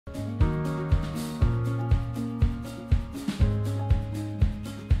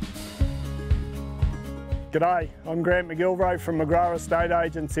G'day, I'm Grant McGilvray from McGilvray Estate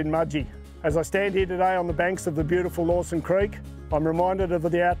Agents in Mudgee. As I stand here today on the banks of the beautiful Lawson Creek, I'm reminded of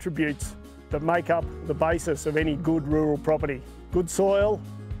the attributes that make up the basis of any good rural property. Good soil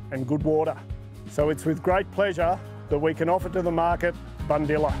and good water. So it's with great pleasure that we can offer to the market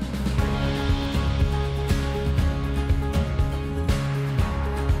Bundilla.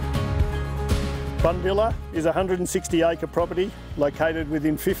 Bundilla is a 160-acre property located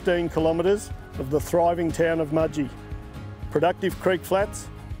within 15 kilometres of the thriving town of Mudgee. Productive creek flats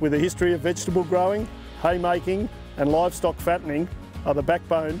with a history of vegetable growing, haymaking and livestock fattening are the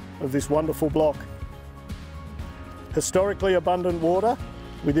backbone of this wonderful block. Historically abundant water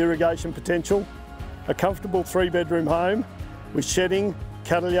with irrigation potential, a comfortable 3-bedroom home with shedding,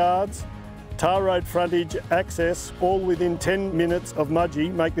 cattle yards, tar road frontage, access, all within 10 minutes of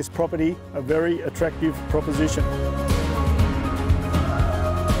Mudgee make this property a very attractive proposition.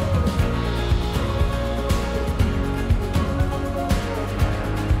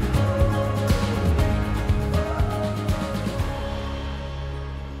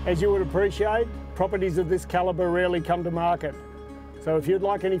 As you would appreciate, properties of this calibre rarely come to market. So if you'd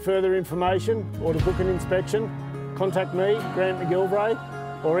like any further information or to book an inspection, contact me, Grant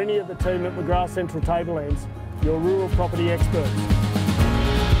McGilvray, or any of the team at McGrath Central Tablelands, your rural property experts.